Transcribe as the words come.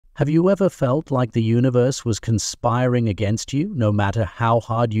Have you ever felt like the universe was conspiring against you, no matter how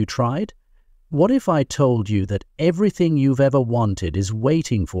hard you tried? What if I told you that everything you've ever wanted is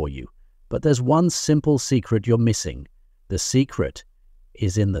waiting for you, but there's one simple secret you're missing? The secret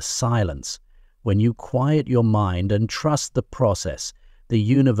is in the silence. When you quiet your mind and trust the process, the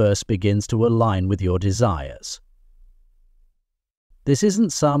universe begins to align with your desires. This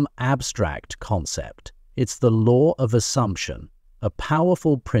isn't some abstract concept. It's the law of assumption, a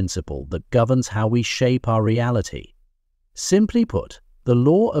powerful principle that governs how we shape our reality. Simply put, the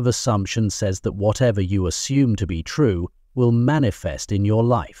law of assumption says that whatever you assume to be true will manifest in your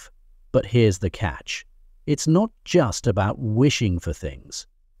life. But here's the catch. It's not just about wishing for things.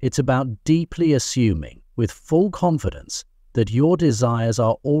 It's about deeply assuming, with full confidence, that your desires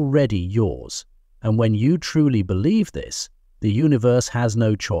are already yours. And when you truly believe this, the universe has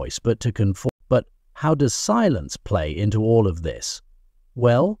no choice but to conform. But how does silence play into all of this?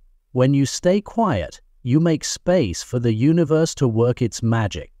 Well, when you stay quiet, you make space for the universe to work its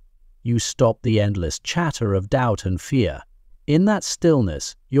magic. You stop the endless chatter of doubt and fear. In that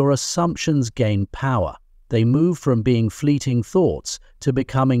stillness, your assumptions gain power. They move from being fleeting thoughts to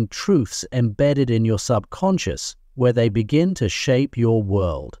becoming truths embedded in your subconscious, where they begin to shape your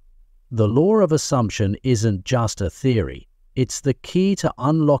world. The law of assumption isn't just a theory. It's the key to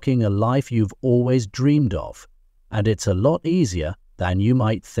unlocking a life you've always dreamed of, and it's a lot easier than you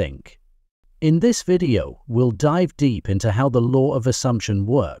might think. In this video, we'll dive deep into how the law of assumption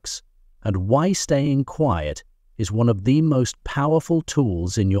works and why staying quiet is one of the most powerful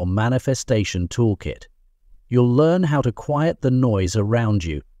tools in your manifestation toolkit. You'll learn how to quiet the noise around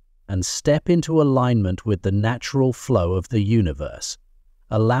you and step into alignment with the natural flow of the universe,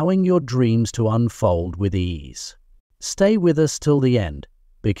 allowing your dreams to unfold with ease. Stay with us till the end,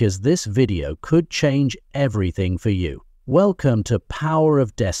 because this video could change everything for you. Welcome to Power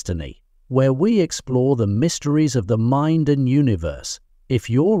of Destiny, where we explore the mysteries of the mind and universe. If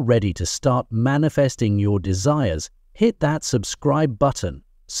you're ready to start manifesting your desires, hit that subscribe button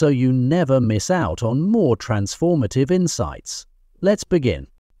so you never miss out on more transformative insights. Let's begin.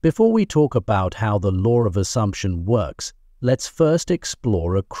 Before we talk about how the law of assumption works, let's first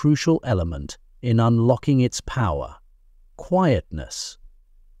explore a crucial element in unlocking its power: quietness.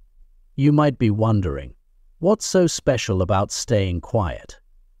 You might be wondering, what's so special about staying quiet?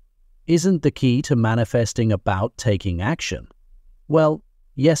 Isn't the key to manifesting about taking action? Well,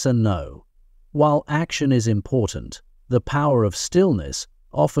 yes and no. While action is important, the power of stillness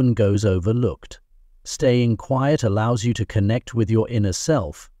often goes overlooked. Staying quiet allows you to connect with your inner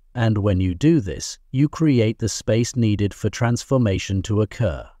self, and when you do this, you create the space needed for transformation to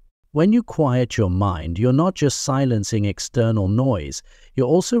occur. When you quiet your mind, you're not just silencing external noise, you're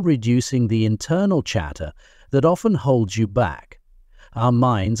also reducing the internal chatter that often holds you back. Our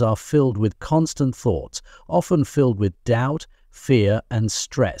minds are filled with constant thoughts, often filled with doubt, fear, and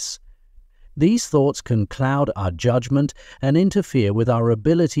stress. These thoughts can cloud our judgment and interfere with our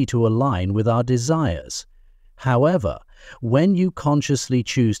ability to align with our desires. However, when you consciously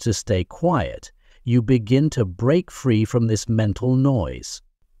choose to stay quiet, you begin to break free from this mental noise.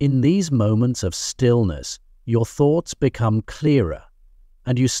 In these moments of stillness, your thoughts become clearer,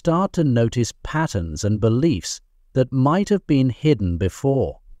 and you start to notice patterns and beliefs that might have been hidden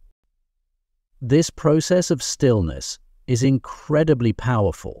before. This process of stillness is incredibly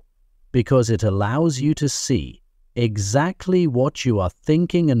powerful because it allows you to see exactly what you are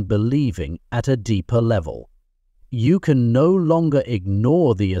thinking and believing at a deeper level. You can no longer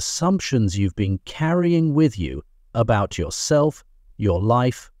ignore the assumptions you've been carrying with you about yourself, your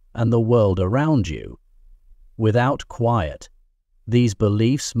life, and the world around you. Without quiet, these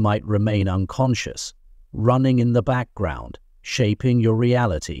beliefs might remain unconscious, running in the background, shaping your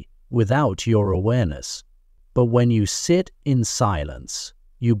reality without your awareness. But when you sit in silence,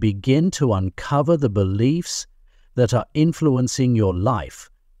 you begin to uncover the beliefs that are influencing your life,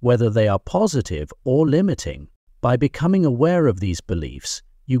 whether they are positive or limiting. By becoming aware of these beliefs,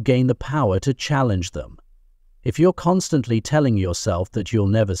 you gain the power to challenge them. If you're constantly telling yourself that you'll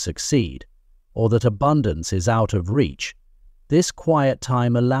never succeed, or that abundance is out of reach, this quiet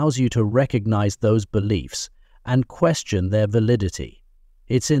time allows you to recognize those beliefs and question their validity.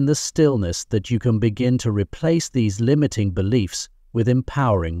 It's in the stillness that you can begin to replace these limiting beliefs with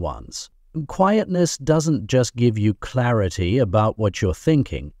empowering ones. Quietness doesn't just give you clarity about what you're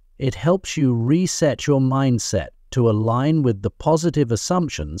thinking, it helps you reset your mindset to align with the positive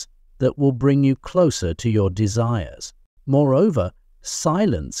assumptions that will bring you closer to your desires. Moreover,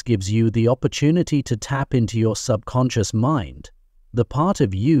 silence gives you the opportunity to tap into your subconscious mind, the part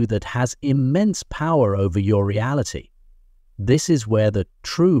of you that has immense power over your reality. This is where the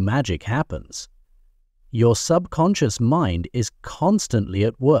true magic happens. Your subconscious mind is constantly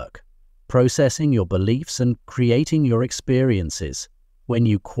at work, processing your beliefs and creating your experiences. When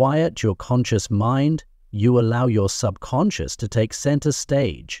you quiet your conscious mind, you allow your subconscious to take center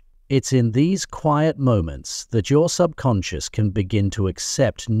stage. It's in these quiet moments that your subconscious can begin to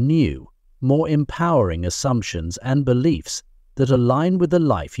accept new, more empowering assumptions and beliefs that align with the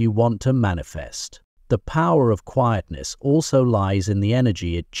life you want to manifest. The power of quietness also lies in the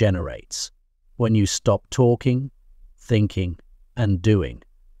energy it generates. When you stop talking, thinking, and doing,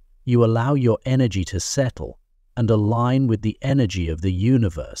 you allow your energy to settle and align with the energy of the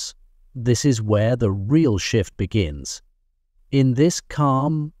universe. This is where the real shift begins. In this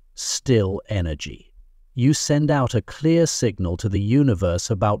calm, still energy, you send out a clear signal to the universe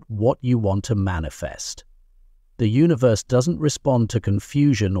about what you want to manifest. The universe doesn't respond to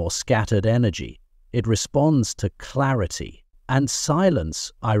confusion or scattered energy. It responds to clarity. And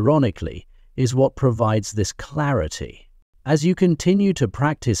silence, ironically, is what provides this clarity. As you continue to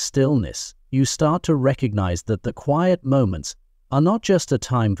practice stillness, you start to recognize that the quiet moments are not just a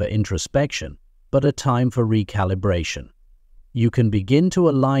time for introspection, but a time for recalibration. You can begin to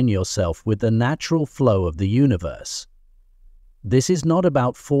align yourself with the natural flow of the universe. This is not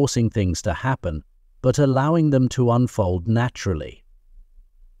about forcing things to happen, but allowing them to unfold naturally.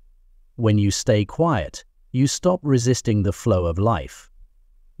 When you stay quiet, you stop resisting the flow of life.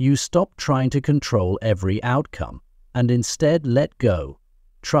 You stop trying to control every outcome and instead let go,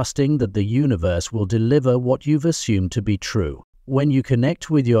 trusting that the universe will deliver what you've assumed to be true. When you connect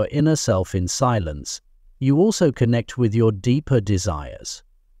with your inner self in silence, you also connect with your deeper desires.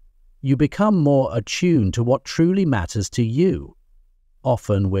 You become more attuned to what truly matters to you.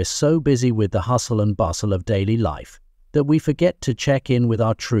 Often we're so busy with the hustle and bustle of daily life that we forget to check in with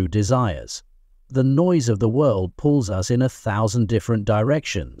our true desires. The noise of the world pulls us in 1,000 different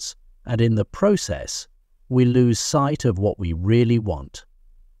directions, and in the process, we lose sight of what we really want.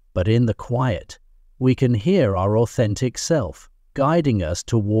 But in the quiet, we can hear our authentic self, guiding us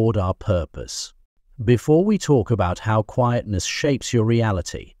toward our purpose. Before we talk about how quietness shapes your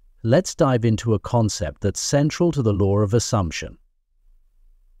reality, let's dive into a concept that's central to the law of assumption: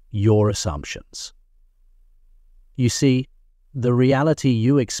 your assumptions. You see, the reality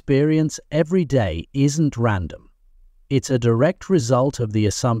you experience every day isn't random. It's a direct result of the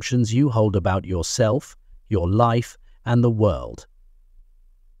assumptions you hold about yourself, your life, and the world.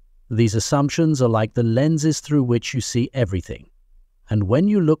 These assumptions are like the lenses through which you see everything. And when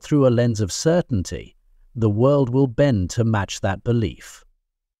you look through a lens of certainty, the world will bend to match that belief.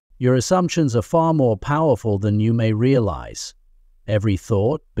 Your assumptions are far more powerful than you may realize. Every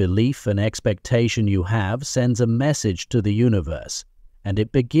thought, belief, and expectation you have sends a message to the universe, and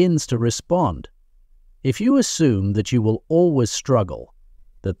it begins to respond. If you assume that you will always struggle,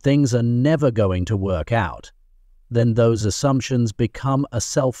 that things are never going to work out, then those assumptions become a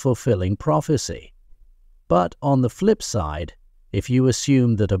self-fulfilling prophecy. But on the flip side, if you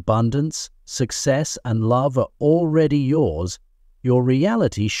assume that abundance, success, and love are already yours, your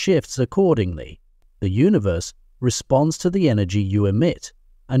reality shifts accordingly. The universe responds to the energy you emit,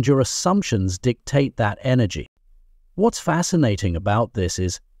 and your assumptions dictate that energy. What's fascinating about this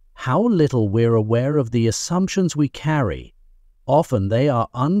is how little we're aware of the assumptions we carry. Often they are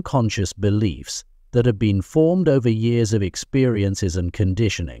unconscious beliefs that have been formed over years of experiences and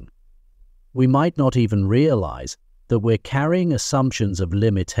conditioning. We might not even realize that we're carrying assumptions of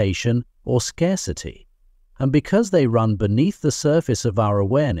limitation or scarcity, and because they run beneath the surface of our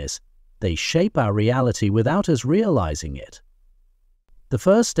awareness, they shape our reality without us realizing it. The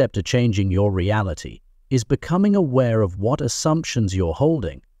first step to changing your reality is becoming aware of what assumptions you're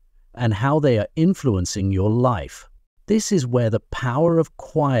holding and how they are influencing your life. This is where the power of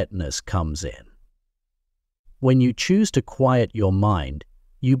quietness comes in. When you choose to quiet your mind,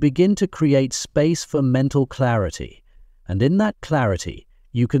 you begin to create space for mental clarity, and in that clarity,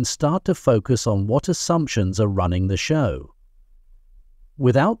 you can start to focus on what assumptions are running the show.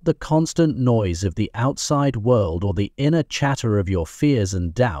 Without the constant noise of the outside world or the inner chatter of your fears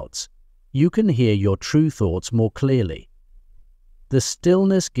and doubts, you can hear your true thoughts more clearly. The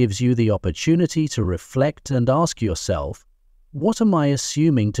stillness gives you the opportunity to reflect and ask yourself, what am I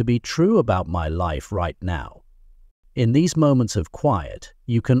assuming to be true about my life right now? In these moments of quiet,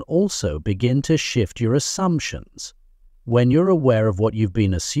 you can also begin to shift your assumptions. When you're aware of what you've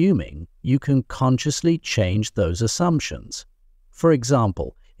been assuming, you can consciously change those assumptions. For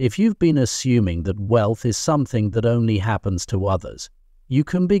example, if you've been assuming that wealth is something that only happens to others, you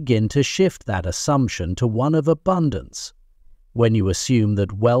can begin to shift that assumption to one of abundance. When you assume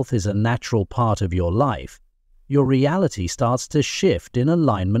that wealth is a natural part of your life, your reality starts to shift in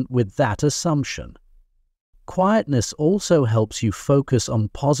alignment with that assumption. Quietness also helps you focus on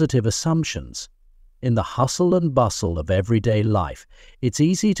positive assumptions. In the hustle and bustle of everyday life, it's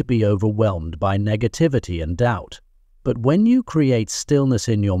easy to be overwhelmed by negativity and doubt. But when you create stillness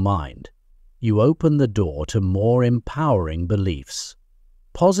in your mind, you open the door to more empowering beliefs.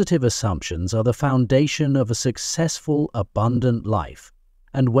 Positive assumptions are the foundation of a successful, abundant life.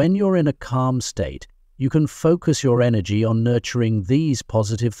 And when you're in a calm state, you can focus your energy on nurturing these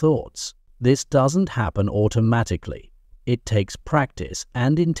positive thoughts. This doesn't happen automatically. It takes practice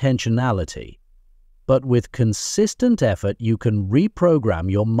and intentionality. But with consistent effort, you can reprogram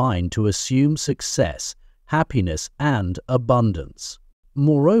your mind to assume success, happiness, and abundance.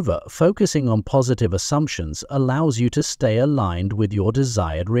 Moreover, focusing on positive assumptions allows you to stay aligned with your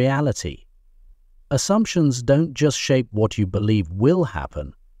desired reality. Assumptions don't just shape what you believe will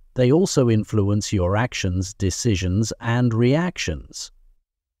happen, they also influence your actions, decisions, and reactions.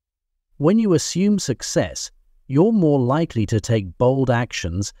 When you assume success, you're more likely to take bold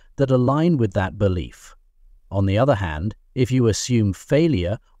actions that align with that belief. On the other hand, if you assume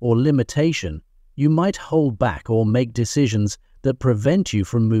failure or limitation, you might hold back or make decisions that prevent you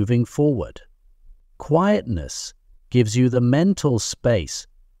from moving forward. Quietness gives you the mental space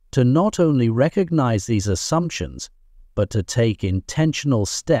to not only recognize these assumptions, but to take intentional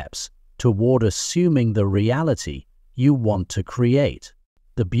steps toward assuming the reality you want to create.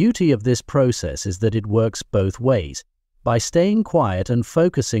 The beauty of this process is that it works both ways. By staying quiet and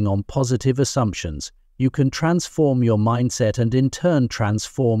focusing on positive assumptions, you can transform your mindset and in turn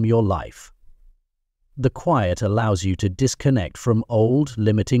transform your life. The quiet allows you to disconnect from old,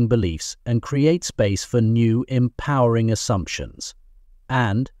 limiting beliefs and create space for new, empowering assumptions.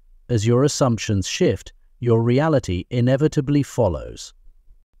 And, as your assumptions shift, your reality inevitably follows.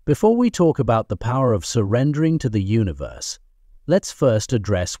 Before we talk about the power of surrendering to the universe, let's first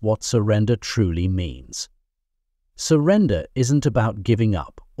address what surrender truly means. Surrender isn't about giving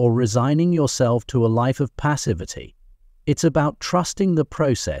up or resigning yourself to a life of passivity. It's about trusting the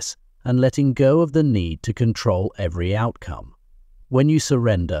process and letting go of the need to control every outcome. When you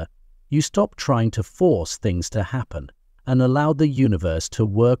surrender, you stop trying to force things to happen and allow the universe to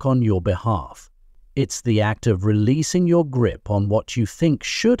work on your behalf. It's the act of releasing your grip on what you think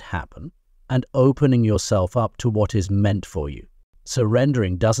should happen and opening yourself up to what is meant for you.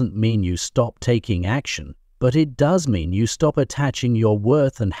 Surrendering doesn't mean you stop taking action, but it does mean you stop attaching your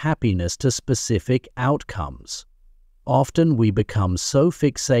worth and happiness to specific outcomes. Often we become so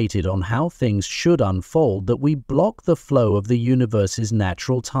fixated on how things should unfold that we block the flow of the universe's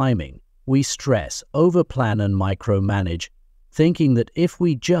natural timing. We stress, overplan, and micromanage, thinking that if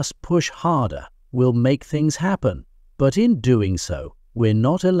we just push harder, we'll make things happen. But in doing so, we're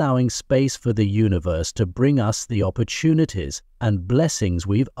not allowing space for the universe to bring us the opportunities and blessings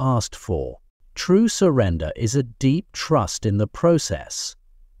we've asked for. True surrender is a deep trust in the process.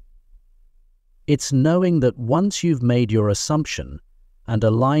 It's knowing that once you've made your assumption and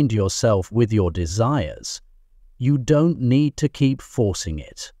aligned yourself with your desires, you don't need to keep forcing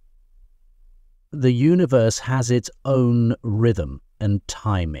it. The universe has its own rhythm and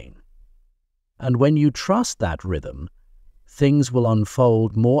timing. And when you trust that rhythm, things will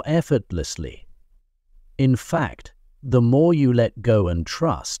unfold more effortlessly. In fact, the more you let go and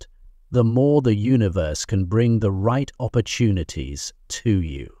trust, the more the universe can bring the right opportunities to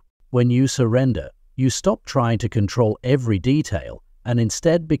you. When you surrender, you stop trying to control every detail and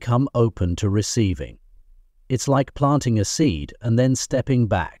instead become open to receiving. It's like planting a seed and then stepping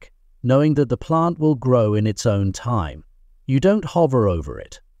back, knowing that the plant will grow in its own time. You don't hover over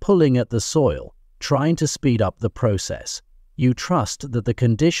it, pulling at the soil, trying to speed up the process. You trust that the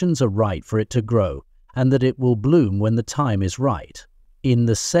conditions are right for it to grow and that it will bloom when the time is right. In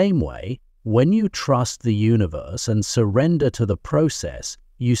the same way, when you trust the universe and surrender to the process,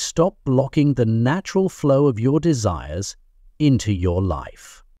 you stop blocking the natural flow of your desires into your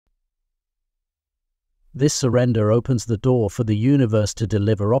life. This surrender opens the door for the universe to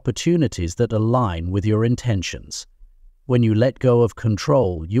deliver opportunities that align with your intentions. When you let go of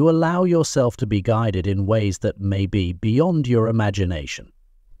control, you allow yourself to be guided in ways that may be beyond your imagination.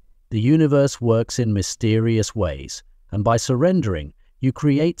 The universe works in mysterious ways, and by surrendering, you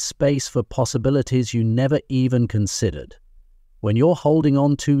create space for possibilities you never even considered. When you're holding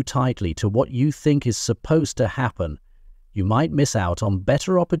on too tightly to what you think is supposed to happen, you might miss out on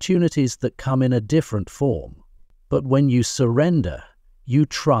better opportunities that come in a different form. But when you surrender, you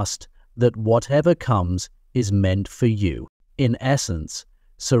trust that whatever comes is meant for you. In essence,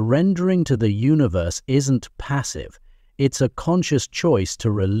 surrendering to the universe isn't passive. It's a conscious choice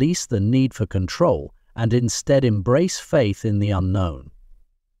to release the need for control and instead embrace faith in the unknown.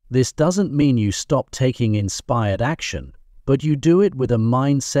 This doesn't mean you stop taking inspired action, but you do it with a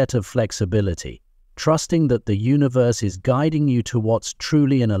mindset of flexibility, trusting that the universe is guiding you to what's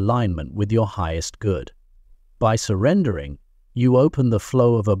truly in alignment with your highest good. By surrendering, you open the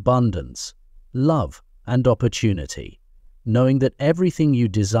flow of abundance, love, and opportunity, knowing that everything you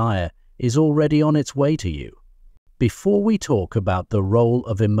desire is already on its way to you. Before we talk about the role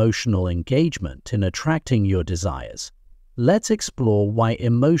of emotional engagement in attracting your desires, let's explore why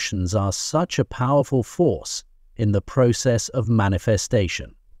emotions are such a powerful force in the process of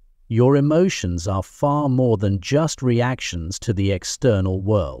manifestation. Your emotions are far more than just reactions to the external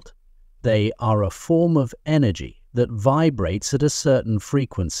world. They are a form of energy that vibrates at a certain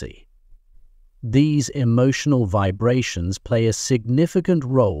frequency. These emotional vibrations play a significant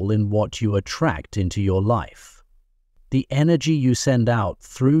role in what you attract into your life. The energy you send out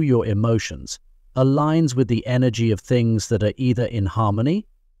through your emotions aligns with the energy of things that are either in harmony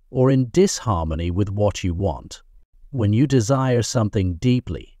or in disharmony with what you want. When you desire something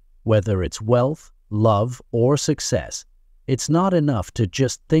deeply, whether it's wealth, love, or success, it's not enough to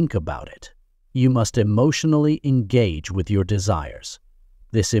just think about it. You must emotionally engage with your desires.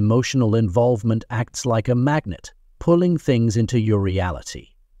 This emotional involvement acts like a magnet, pulling things into your reality.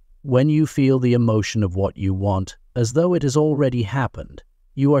 When you feel the emotion of what you want, as though it has already happened,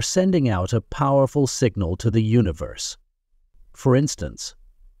 you are sending out a powerful signal to the universe. For instance,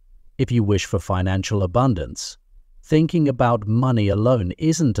 if you wish for financial abundance, thinking about money alone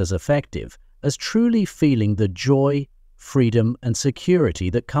isn't as effective as truly feeling the joy, freedom, and security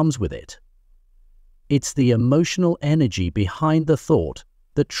that comes with it. It's the emotional energy behind the thought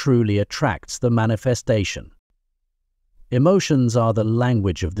that truly attracts the manifestation. Emotions are the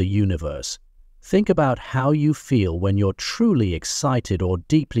language of the universe. Think about how you feel when you're truly excited or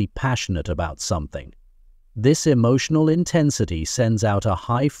deeply passionate about something. This emotional intensity sends out a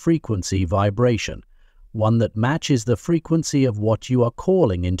high-frequency vibration, one that matches the frequency of what you are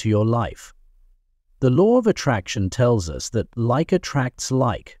calling into your life. The law of attraction tells us that like attracts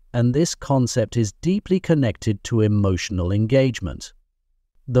like, and this concept is deeply connected to emotional engagement.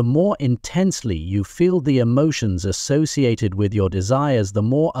 The more intensely you feel the emotions associated with your desires, the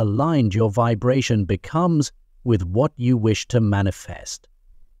more aligned your vibration becomes with what you wish to manifest.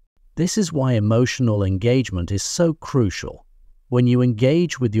 This is why emotional engagement is so crucial. When you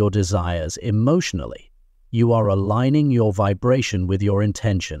engage with your desires emotionally, you are aligning your vibration with your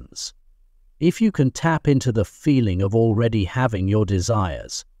intentions. If you can tap into the feeling of already having your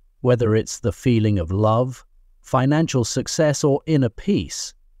desires, whether it's the feeling of love, financial success, or inner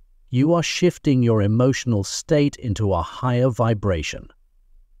peace, you are shifting your emotional state into a higher vibration.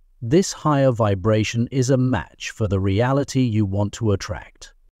 This higher vibration is a match for the reality you want to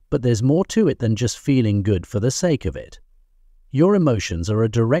attract. But there's more to it than just feeling good for the sake of it. Your emotions are a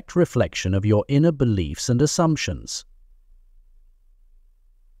direct reflection of your inner beliefs and assumptions.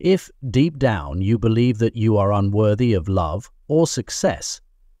 If, deep down, you believe that you are unworthy of love or success,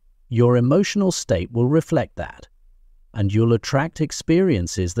 your emotional state will reflect that, and you'll attract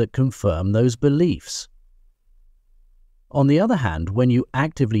experiences that confirm those beliefs. On the other hand, when you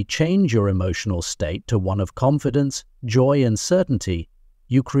actively change your emotional state to one of confidence, joy, and certainty,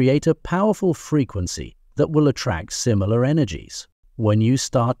 you create a powerful frequency that will attract similar energies. When you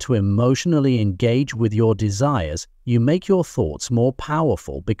start to emotionally engage with your desires, you make your thoughts more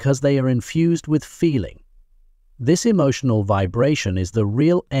powerful because they are infused with feeling. This emotional vibration is the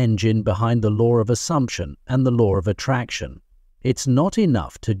real engine behind the law of assumption and the law of attraction. It's not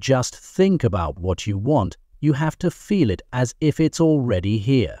enough to just think about what you want, you have to feel it as if it's already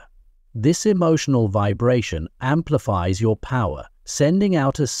here. This emotional vibration amplifies your power, sending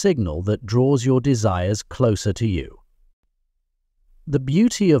out a signal that draws your desires closer to you. The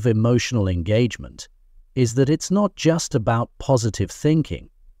beauty of emotional engagement is that it's not just about positive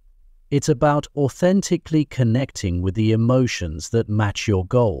thinking. It's about authentically connecting with the emotions that match your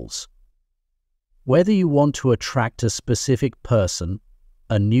goals. Whether you want to attract a specific person,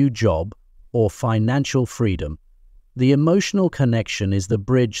 a new job, or financial freedom, the emotional connection is the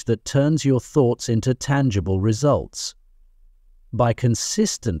bridge that turns your thoughts into tangible results. By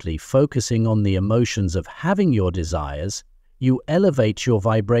consistently focusing on the emotions of having your desires, you elevate your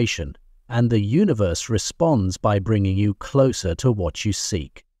vibration, and the universe responds by bringing you closer to what you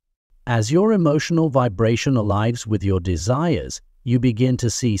seek. As your emotional vibration aligns with your desires, you begin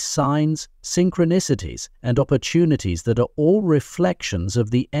to see signs, synchronicities, and opportunities that are all reflections of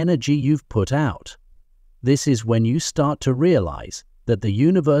the energy you've put out. This is when you start to realize that the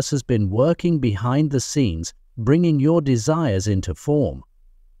universe has been working behind the scenes, bringing your desires into form.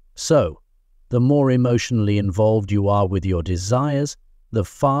 So, The more emotionally involved you are with your desires, the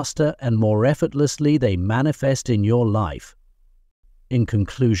faster and more effortlessly they manifest in your life. In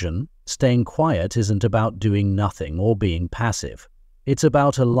conclusion, staying quiet isn't about doing nothing or being passive. It's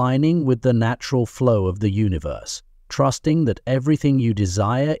about aligning with the natural flow of the universe, trusting that everything you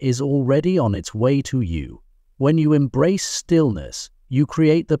desire is already on its way to you. When you embrace stillness, you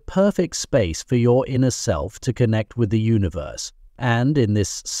create the perfect space for your inner self to connect with the universe, and in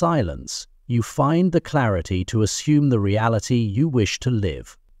this silence, you find the clarity to assume the reality you wish to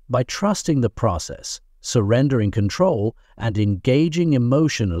live. By trusting the process, surrendering control, and engaging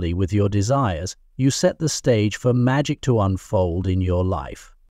emotionally with your desires, you set the stage for magic to unfold in your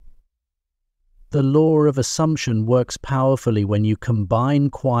life. The law of assumption works powerfully when you combine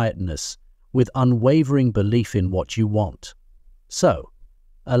quietness with unwavering belief in what you want. So,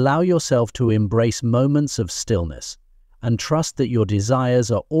 allow yourself to embrace moments of stillness and trust that your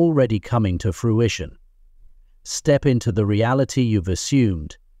desires are already coming to fruition. Step into the reality you've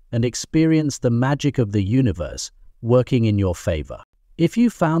assumed and experience the magic of the universe working in your favor. If you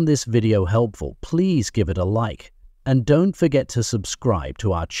found this video helpful, please give it a like, and don't forget to subscribe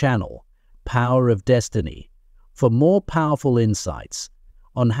to our channel, Power of Destiny, for more powerful insights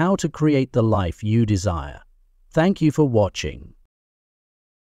on how to create the life you desire. Thank you for watching.